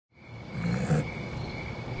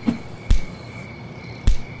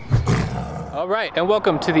All right, and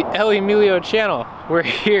welcome to the Emilio channel. We're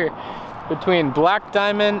here between Black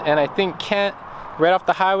Diamond and I think Kent, right off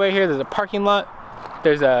the highway here. There's a parking lot.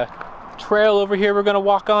 There's a trail over here we're gonna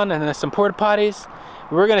walk on, and there's some porta potties.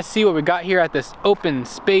 We're gonna see what we got here at this open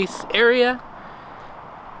space area.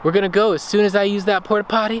 We're gonna go as soon as I use that porta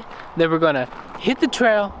potty. Then we're gonna hit the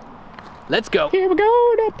trail. Let's go. Here we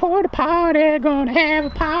go, the porta potty. Gonna have a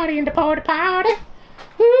party in the porta potty.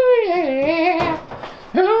 Ooh yeah.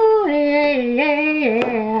 Ooh yeah.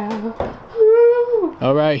 Ooh.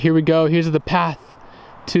 All right, here we go. Here's the path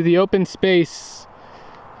to the open space.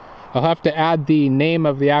 I'll have to add the name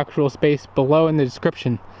of the actual space below in the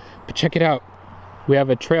description. But check it out. We have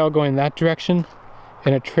a trail going that direction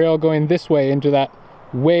and a trail going this way into that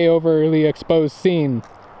way overly exposed scene.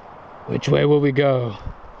 Which way will we go?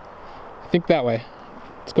 I think that way.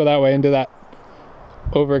 Let's go that way into that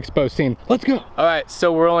overexposed scene. Let's go. All right,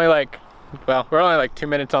 so we're only like 2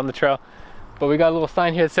 minutes on the trail, but we got a little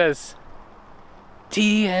sign here that says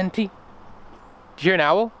TNT. Did you hear an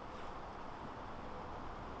owl?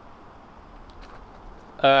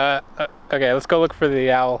 Okay, let's go look for the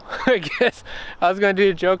owl. I guess I was gonna do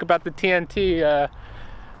a joke about the TNT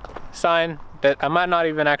sign that I might not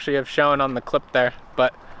even actually have shown on the clip there,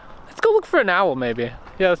 but let's go look for an owl maybe.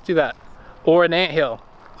 Yeah, let's do that. Or an anthill.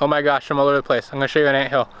 Oh my gosh, I'm all over the place. I'm gonna show you an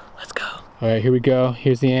anthill. Let's go. All right, here we go.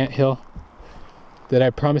 Here's the anthill that I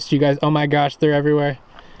promised you guys. Oh my gosh, they're everywhere.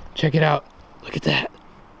 Check it out. Look at that.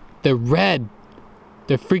 They're red.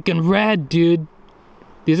 They're freaking red, dude.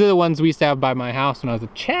 These are the ones we used to have by my house when I was a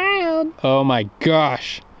child. Oh my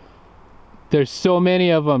gosh. There's so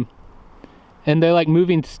many of them. And they're like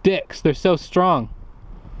moving sticks. They're so strong.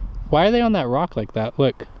 Why are they on that rock like that?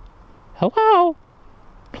 Look. Hello.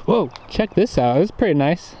 Whoa, check this out. It's pretty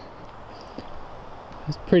nice.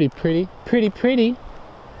 It's pretty.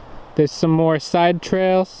 There's some more side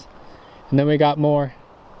trails. And then we got more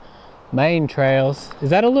main trails.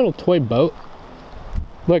 Is that a little toy boat?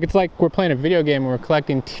 Look, it's like we're playing a video game and we're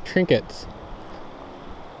collecting trinkets.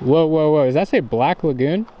 Whoa. Does that say Black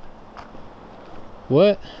Lagoon?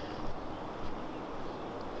 What?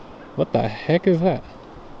 What the heck is that?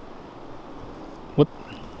 What?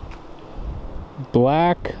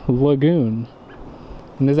 Black Lagoon.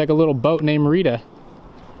 And there's like a little boat named Rita.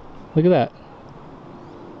 Look at that.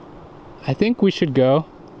 I think we should go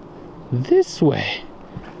this way.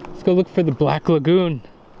 Let's go look for the Black Lagoon.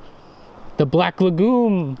 The Black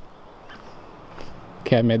Lagoon.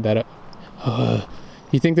 Okay, I made that up.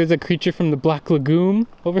 You think there's a creature from the Black Lagoon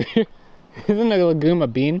over here? Isn't a lagoon a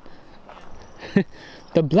bean?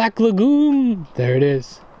 The Black Lagoon. There it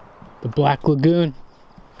is. The Black Lagoon.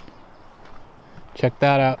 Check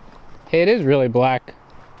that out. Hey, it is really black.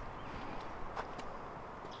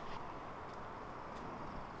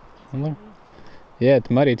 Yeah, it's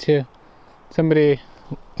muddy too. Somebody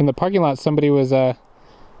in the parking lot, somebody was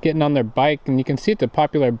getting on their bike, and you can see it's a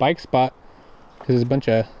popular bike spot because there's a bunch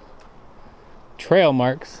of trail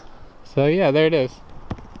marks. So yeah, there it is.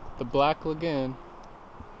 The Black Lagoon.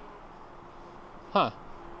 Huh.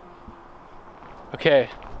 Okay,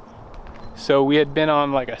 so we had been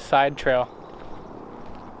on like a side trail,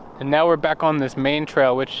 and now we're back on this main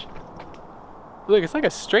trail, which, look, it's like a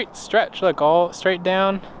straight stretch. Look, all straight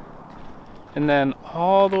down, and then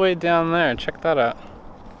all the way down there. Check that out.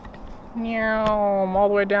 Meow, I'm all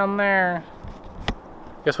the way down there.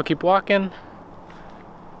 Guess we'll keep walking.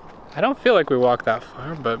 I don't feel like we walked that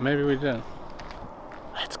far, but maybe we did.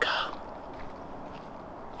 Let's go.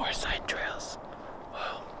 More side trails.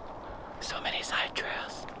 Whoa, so many side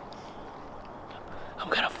trails. I'm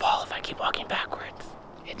gonna fall if I keep walking backwards.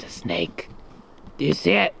 It's a snake. Do you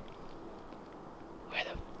see it?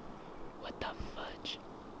 What the fudge?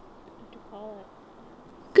 What do you call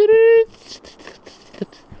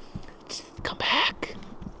it? Come back.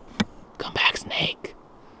 Come back, snake.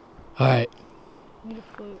 All right. I need a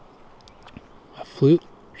flute. A flute?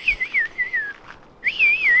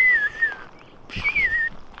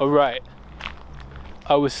 All right.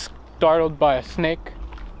 I was startled by a snake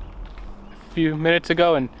a few minutes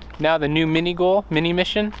ago, and now the new mini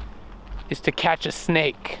mission is to catch a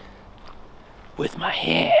snake with my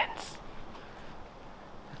hands.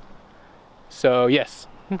 So yes,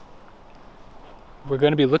 we're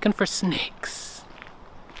gonna be looking for snakes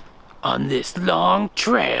on this long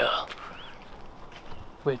trail,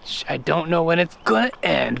 which I don't know when it's gonna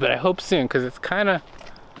end, but I hope soon, because it's kind of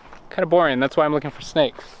boring. That's why I'm looking for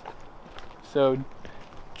snakes. So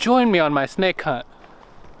join me on my snake hunt.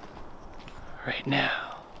 Right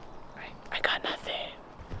now, I got nothing.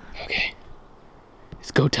 Okay,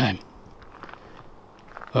 it's go time.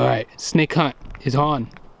 All right, snake hunt is on.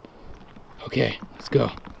 Okay, let's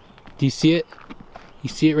go. Do you see it? You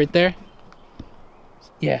see it right there?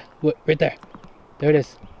 Yeah, what? Right there. There it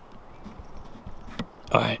is.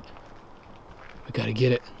 All right. We gotta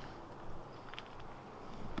get it.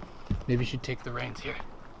 Maybe you should take the reins here.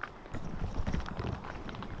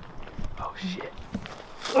 Oh shit.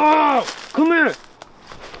 Oh! Come here!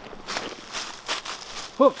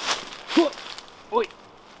 Whoa! Whoa! Oi!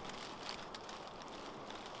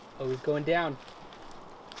 Oh, he's going down.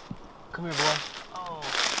 Come here, boy. Oh.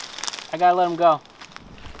 I gotta let him go.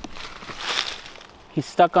 He's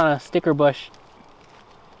stuck on a sticker bush.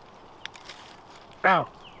 Ow.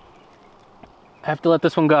 I have to let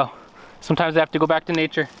this one go. Sometimes I have to go back to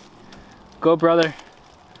nature. Go, brother.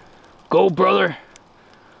 Go, brother.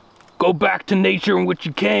 Go back to nature in which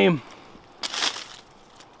you came.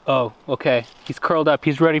 Oh, okay. He's curled up.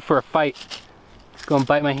 He's ready for a fight. He's gonna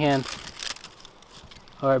bite my hand.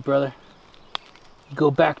 All right, brother.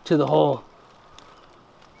 Go back to the hole.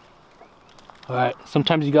 All right.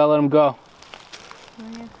 Sometimes you gotta let him go.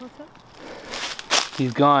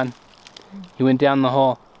 He's gone. He went down the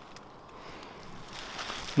hole.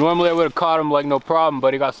 Normally I would have caught him like no problem,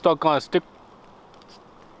 but he got stuck on a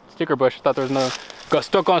sticker bush. I thought there was another. Got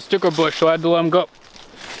stuck on a sticker bush, so I had to let him go.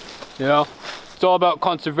 You know, it's all about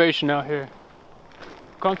conservation out here.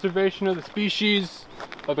 Conservation of the species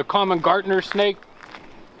of the common gardener snake.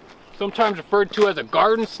 Sometimes referred to as a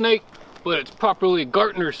garden snake, but it's properly a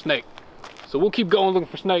gardener snake. So we'll keep going looking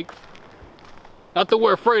for snakes. Not that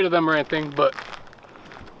we're afraid of them or anything, but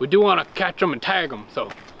we do want to catch them and tag them, so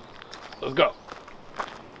let's go.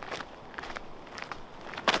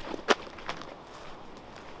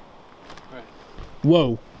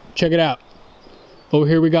 Whoa, check it out. Over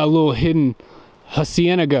here we got a little hidden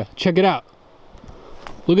hacienda. Check it out.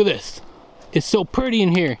 Look at this. It's so pretty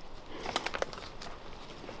in here.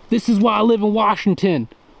 This is why I live in Washington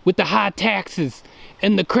with the high taxes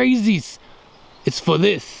and the crazies. It's for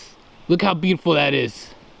this. Look how beautiful that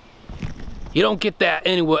is. You don't get that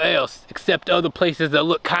anywhere else except other places that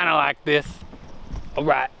look kind of like this. All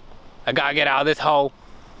right, I gotta get out of this hole.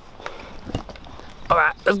 All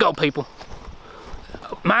right, let's go, people.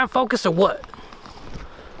 Mind focus or what?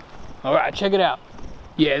 All right, check it out.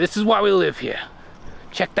 Yeah, this is why we live here.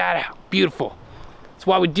 Check that out, beautiful. That's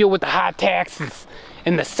why we deal with the high taxes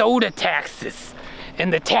and the soda taxes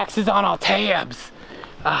and the taxes on our tabs.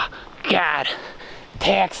 Ah, God,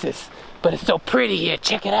 taxes. But it's so pretty here,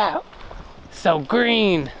 check it out. So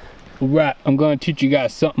green. All right, I'm gonna teach you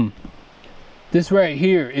guys something. This right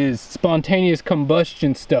here is spontaneous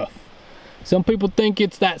combustion stuff. Some people think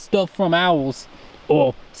it's that stuff from owls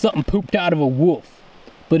or something pooped out of a wolf,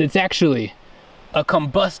 but it's actually a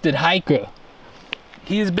combusted hiker.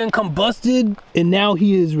 He has been combusted and now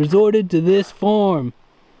he has resorted to this form.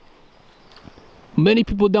 Many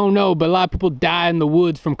people don't know, but a lot of people die in the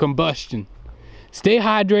woods from combustion. Stay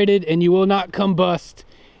hydrated and you will not combust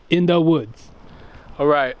in the woods. All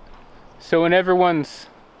right, so when everyone's,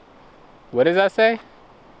 what does that say?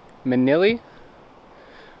 Manili?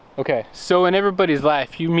 Okay, so in everybody's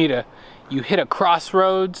life, you hit a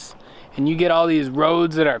crossroads and you get all these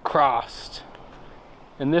roads that are crossed.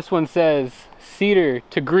 And this one says Cedar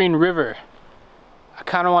to Green River. I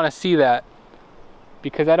kind of want to see that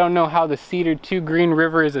because I don't know how the Cedar to Green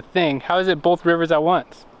River is a thing. How is it both rivers at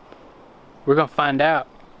once? We're gonna find out.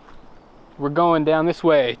 We're going down this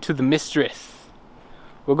way to the mistress.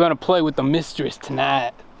 We're gonna play with the mistress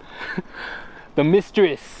tonight. The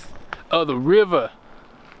mistress of the river.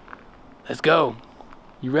 Let's go.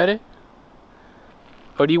 You ready?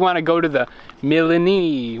 Or do you want to go to the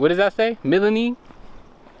Milani? What does that say? Milani?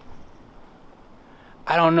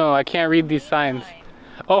 I don't know. I can't read these signs.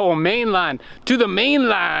 Oh, main line. To the main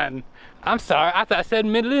line. I'm sorry. I thought I said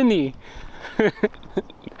Milani.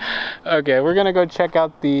 Okay, we're gonna go check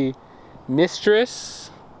out the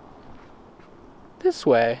mistress this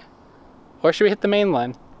way. Or should we hit the main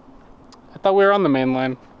line? I thought we were on the main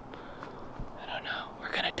line. I don't know.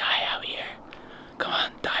 We're gonna die out here. Come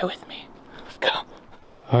on, die with me. Let's go.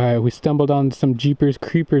 All right, we stumbled on some Jeepers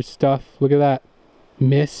Creepers stuff. Look at that.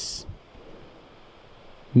 Mistress.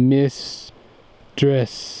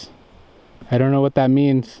 I don't know what that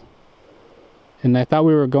means. And I thought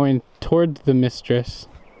we were going towards the mistress.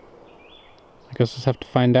 I guess we'll just have to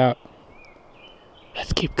find out.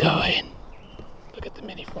 Let's keep going. Look at the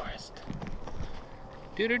mini forest.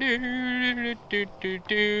 Do do do do do do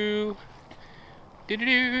do. Do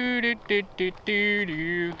do do do do do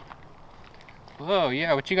do. Whoa,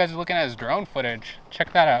 yeah, what you guys are looking at is drone footage.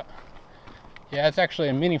 Check that out. Yeah, it's actually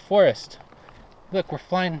a mini forest. Look, we're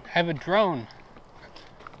flying. I have a drone.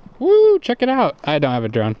 Woo, check it out. I don't have a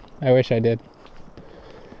drone. I wish I did.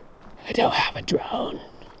 I don't have a drone.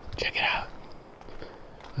 Check it out.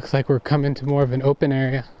 Looks like we're coming to more of an open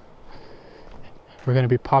area. We're gonna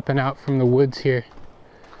be popping out from the woods here.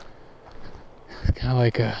 It's kind of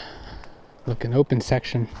like an open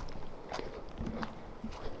section.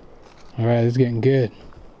 All right, this is getting good,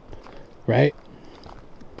 right?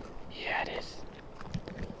 Yeah, it is.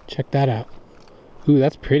 Check that out. Ooh,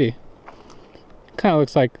 that's pretty. Kind of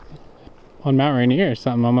looks like on Mount Rainier or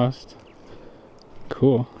something almost.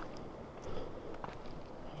 Cool.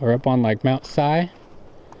 Or up on like Mount Si.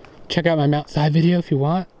 Check out my Mount Si video if you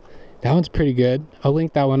want. That one's pretty good. I'll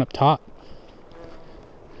link that one up top.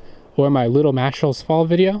 Or my Little Mashal's Fall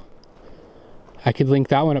video. I could link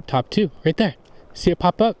that one up top too, right there. See it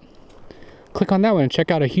pop up? Click on that one and check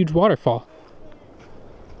out a huge waterfall.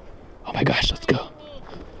 Oh my gosh, let's go.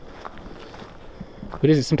 What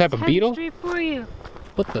is it, some type of beetle? Straight for you.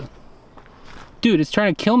 What the? Dude, it's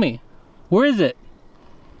trying to kill me. Where is it?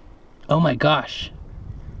 Oh my gosh.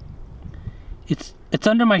 It's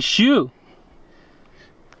under my shoe.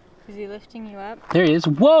 Is he lifting you up? There he is.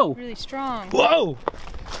 Whoa! Really strong. Whoa!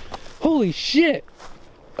 Holy shit!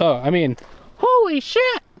 Oh, I mean, holy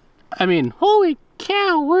shit! I mean, holy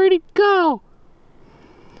cow, where'd he go?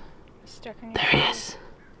 Stuck in there he is.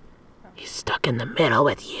 He's stuck in the middle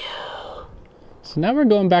with you. So now we're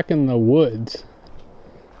going back in the woods.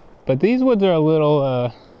 But these woods are a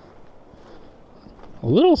little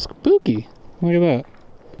spooky. Look at that.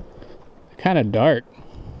 Kind of dark.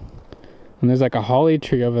 And there's like a holly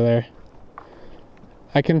tree over there.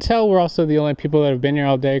 I can tell we're also the only people that have been here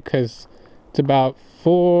all day because it's about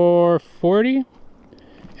 4:40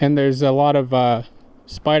 and there's a lot of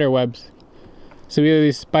spider webs. So either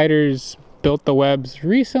these spiders built the webs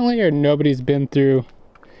recently or nobody's been through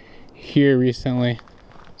here recently.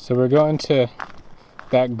 So we're going to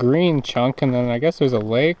that green chunk and then I guess there's a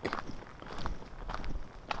lake.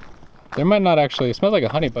 There might not actually, it smells like a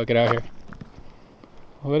honey bucket out here.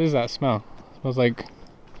 What is that smell? It smells like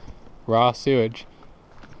raw sewage.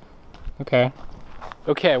 Okay.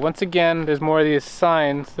 Okay, once again, there's more of these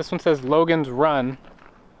signs. This one says Logan's Run.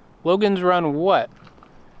 Logan's Run what?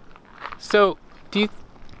 So,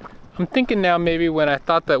 I'm thinking now maybe when I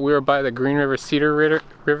thought that we were by the Green River Cedar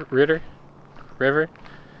River,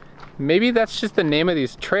 maybe that's just the name of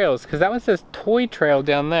these trails, because that one says Toy Trail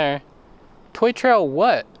down there. Toy Trail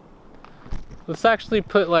what? Let's actually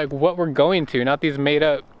put like what we're going to, not these made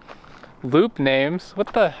up loop names.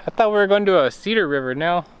 What the? I thought we were going to a Cedar River.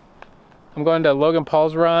 Now I'm going to Logan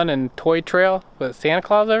Paul's Run and Toy Trail with Santa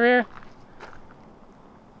Claus over here.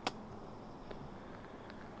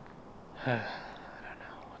 I don't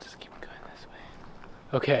know. We'll just keep going this way.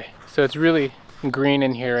 Okay, so it's really green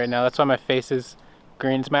in here right now. That's why my face is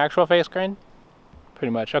green. Is my actual face green?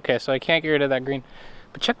 Pretty much. Okay, so I can't get rid of that green.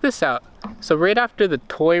 But check this out. So right after the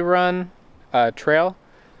Toy Run trail,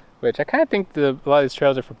 which I kind of think a lot of these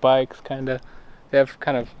trails are for bikes, kind of. They have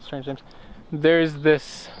kind of strange names. There's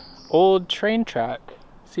this old train track.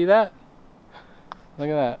 See that? Look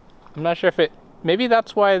at that. I'm not sure if it, maybe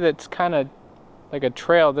that's why that's kind of like a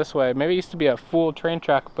trail this way. Maybe it used to be a full train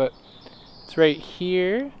track, but it's right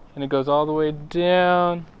here and it goes all the way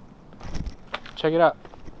down. Check it out.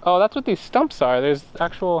 Oh, that's what these stumps are. There's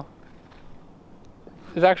actual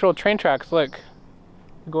train tracks. Look,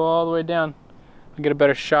 go all the way down. I'll get a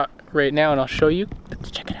better shot right now and I'll show you.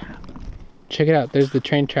 Let's check it out. Check it out. There's the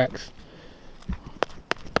train tracks.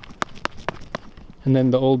 And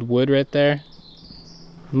then the old wood right there.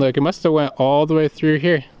 And look, it must have went all the way through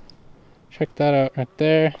here. Check that out right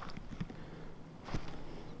there.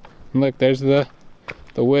 And look, there's the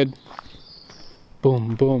wood.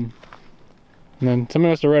 Boom, boom. And then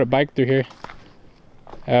someone must have rode a bike through here.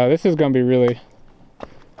 This is gonna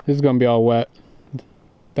be all wet.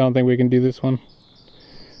 Don't think we can do this one.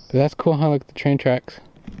 But that's cool, huh? Look at the train tracks.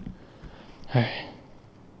 Alright.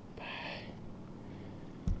 Bye.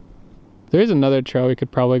 There is another trail we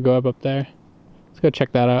could probably go up there. Let's go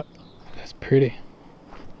check that out. That's pretty.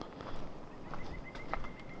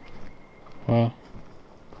 Wow.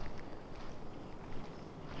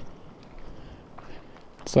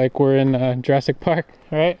 It's like we're in Jurassic Park,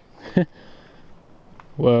 right?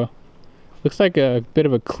 Whoa. Looks like a bit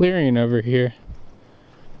of a clearing over here.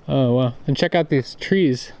 Oh wow. And check out these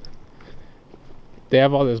trees. They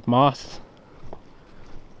have all this moss.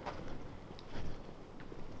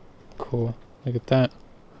 Cool. Look at that.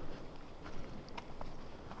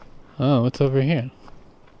 Oh, what's over here?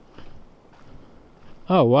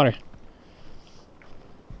 Oh, water.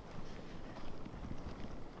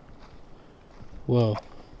 Whoa.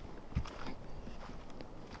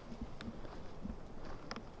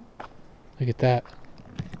 Look at that.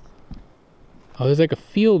 Oh, there's like a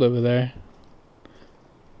field over there.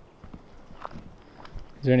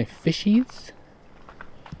 Is there any fishies?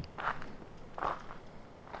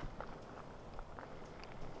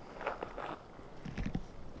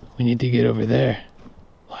 We need to get over there.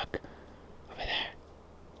 Look, over there.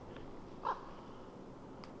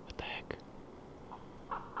 What the heck?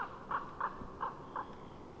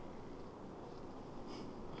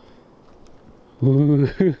 Ooh.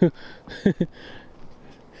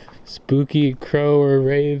 Spooky crow or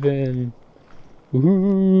raven.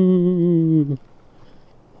 Ooh.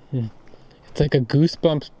 It's like a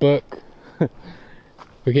Goosebumps book.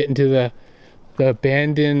 We're getting to the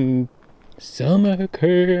abandoned summer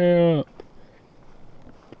camp.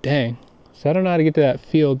 Dang. So I don't know how to get to that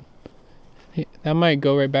field. That might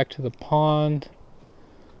go right back to the pond.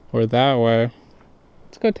 Or that way.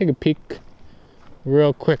 Let's go take a peek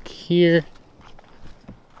real quick here.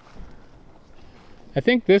 I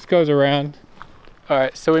think this goes around.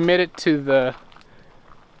 Alright, so we made it to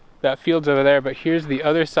that field's over there, but here's the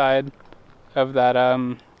other side of that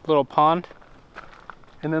little pond.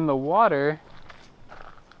 And then the water,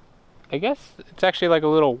 I guess it's actually like a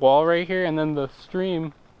little wall right here, and then the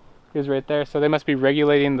stream is right there, so they must be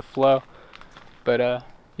regulating the flow. But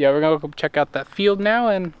yeah, we're gonna go check out that field now,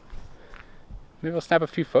 and maybe we'll snap a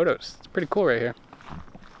few photos. It's pretty cool right here.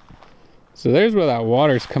 So there's where that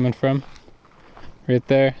water's coming from. Right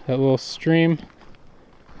there, that little stream.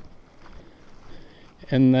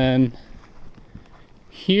 And then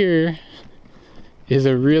here is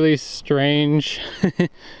a really strange,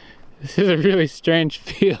 this is a really strange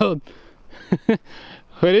field.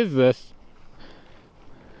 What is this?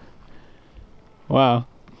 Wow.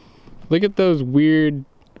 Look at those weird,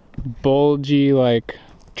 bulgy, like,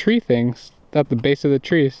 tree things at the base of the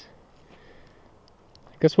trees.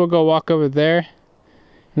 I guess we'll go walk over there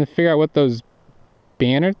and figure out what those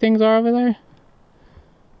banner things are over there.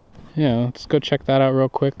 Yeah, let's go check that out real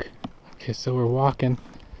quick. Okay, so we're walking.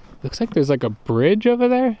 Looks like there's like a bridge over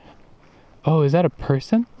there. Oh, is that a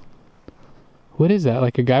person? What is that?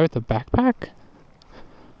 Like a guy with a backpack?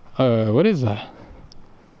 What is that?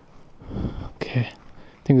 Okay,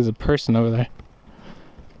 I think there's a person over there.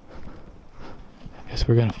 I guess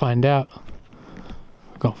we're gonna find out.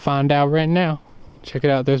 We're gonna find out right now. Check it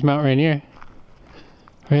out, there's Mount Rainier.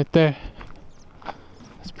 Right there.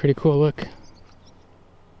 That's pretty cool, look.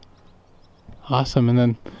 Awesome, and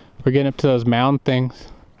then we're getting up to those mound things.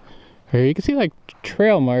 Here you can see like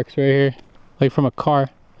trail marks right here, like from a car.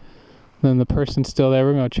 And then the person's still there,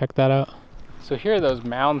 we're gonna check that out. So here are those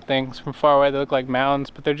mound things from far away. They look like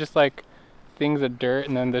mounds, but they're just like things of dirt,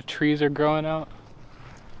 and then the trees are growing out.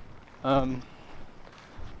 There's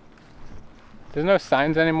no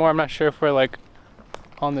signs anymore. I'm not sure if we're like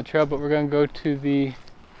on the trail, but we're gonna go to the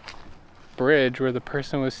bridge where the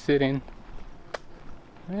person was sitting,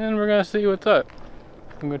 and we're gonna see what's up.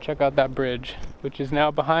 I'm gonna check out that bridge, which is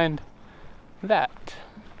now behind that.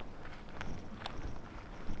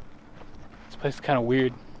 This place is kind of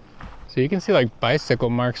weird. So you can see like bicycle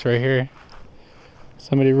marks right here.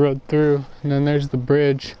 Somebody rode through, and then there's the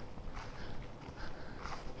bridge.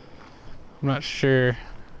 I'm not sure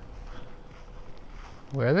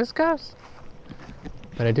where this goes,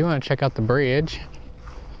 but I do want to check out the bridge.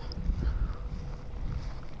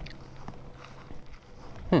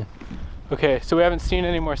 Okay, so we haven't seen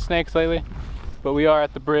any more snakes lately, but we are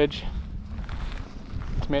at the bridge.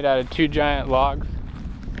 It's made out of 2 giant logs.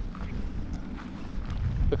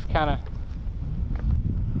 Looks kind of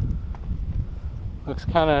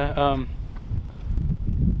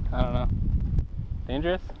I don't know,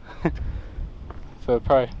 dangerous. So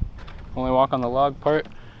probably only walk on the log part.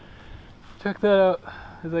 Check that out.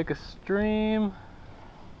 There's like a stream,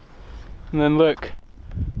 and then look,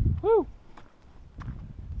 woo,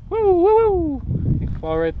 woo, woo, woo. You can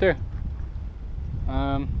fall right there.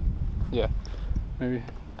 Yeah, maybe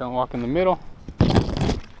don't walk in the middle.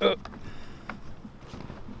 Let's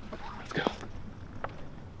go.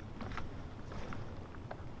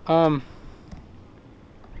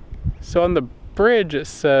 So on the bridge it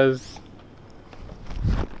says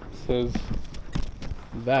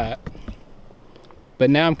that, but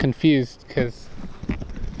now I'm confused because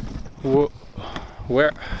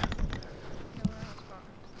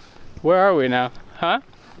where are we now? Huh?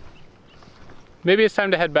 Maybe it's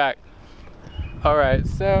time to head back. Alright,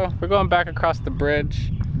 so we're going back across the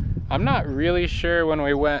bridge. I'm not really sure when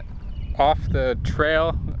we went off the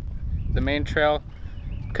trail, the main trail,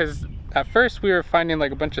 because at first we were finding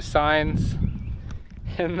like a bunch of signs,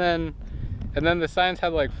 and then the signs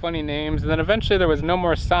had like funny names, and then eventually there was no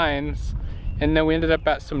more signs, and then we ended up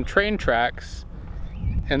at some train tracks,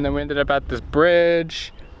 and then we ended up at this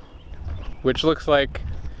bridge, which looks like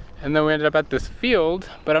and then we ended up at this field,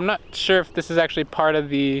 but I'm not sure if this is actually part of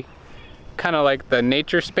the kind of like the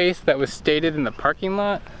nature space that was stated in the parking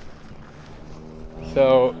lot.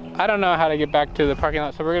 So I don't know how to get back to the parking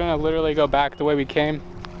lot, so we're gonna literally go back the way we came.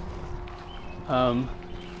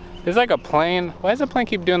 There's like a plane. Why does the plane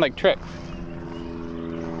keep doing like tricks?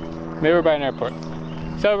 Maybe we're by an airport.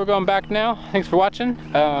 So we're going back now. Thanks for watching.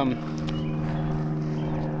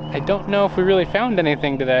 I don't know if we really found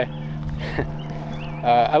anything today.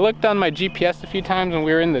 I looked on my GPS a few times when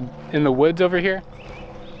we were in the woods over here,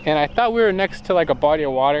 and I thought we were next to like a body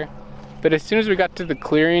of water, but as soon as we got to the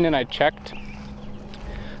clearing and I checked,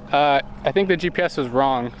 I think the GPS was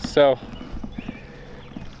wrong. So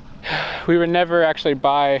we were never actually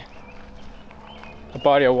by a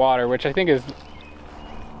body of water, which I think is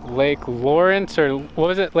Lake Lawrence, or what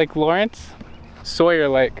was it, Lake Lawrence? Sawyer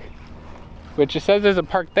Lake, which it says there's a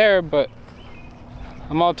park there, but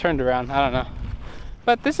I'm all turned around, I don't know.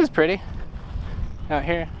 But this is pretty out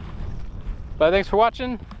here. But thanks for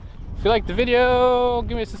watching. If you liked the video,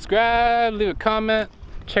 give me a subscribe, leave a comment,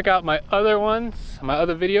 check out my other ones, my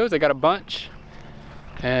other videos. I got a bunch.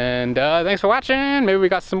 And thanks for watching. Maybe we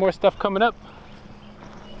got some more stuff coming up.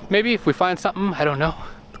 Maybe if we find something, I don't know.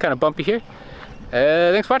 It's kind of bumpy here.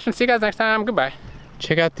 Thanks for watching. See you guys next time. Goodbye.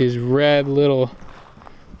 Check out these red little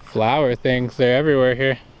flower things. They're everywhere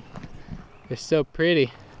here. They're so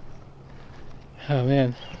pretty. Oh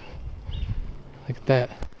man. Look at that.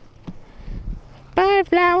 Bye,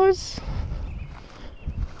 flowers.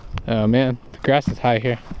 Oh man, the grass is high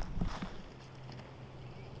here.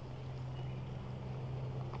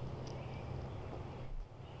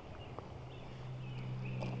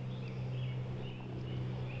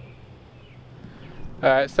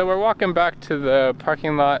 Alright, so we're walking back to the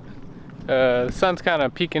parking lot. The sun's kind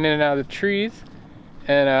of peeking in and out of the trees,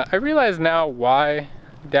 and I realize now why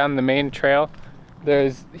down the main trail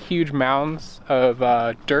there's huge mounds of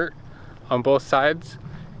dirt on both sides,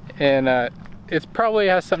 and it probably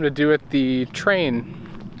has something to do with the train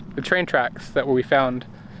tracks that we found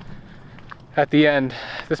at the end.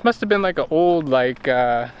 This must have been like an old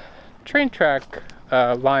train track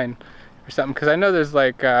line or something, because I know there's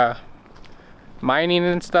like mining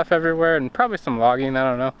and stuff everywhere, and probably some logging, I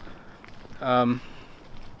don't know.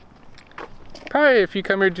 Probably if you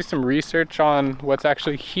come here, do some research on what's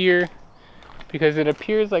actually here, because it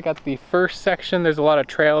appears like at the first section there's a lot of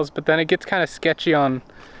trails, but then it gets kind of sketchy on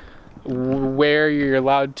where you're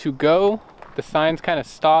allowed to go. The signs kind of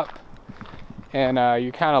stop, and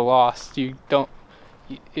you're kind of lost.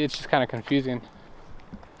 It's just kind of confusing.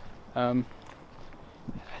 I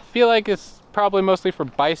feel like it's probably mostly for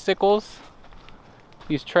bicycles,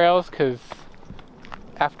 these trails, because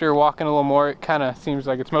after walking a little more it kind of seems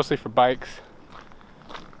like it's mostly for bikes,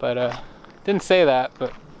 but didn't say that,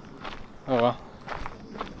 but oh well.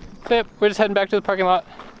 So yep, we're just heading back to the parking lot.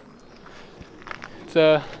 It's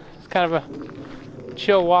kind of a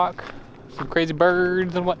chill walk, some crazy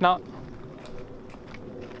birds and whatnot.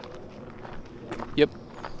 Yep.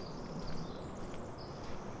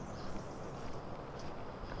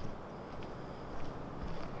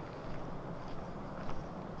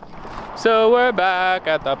 So we're back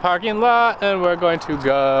at the parking lot, and we're going to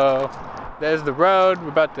go. There's the road. We're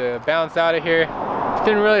about to bounce out of here.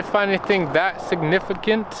 Didn't really find anything that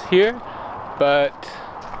significant here, but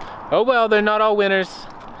oh well, they're not all winners.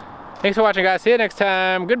 Thanks for watching, guys. See you next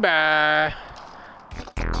time. Goodbye.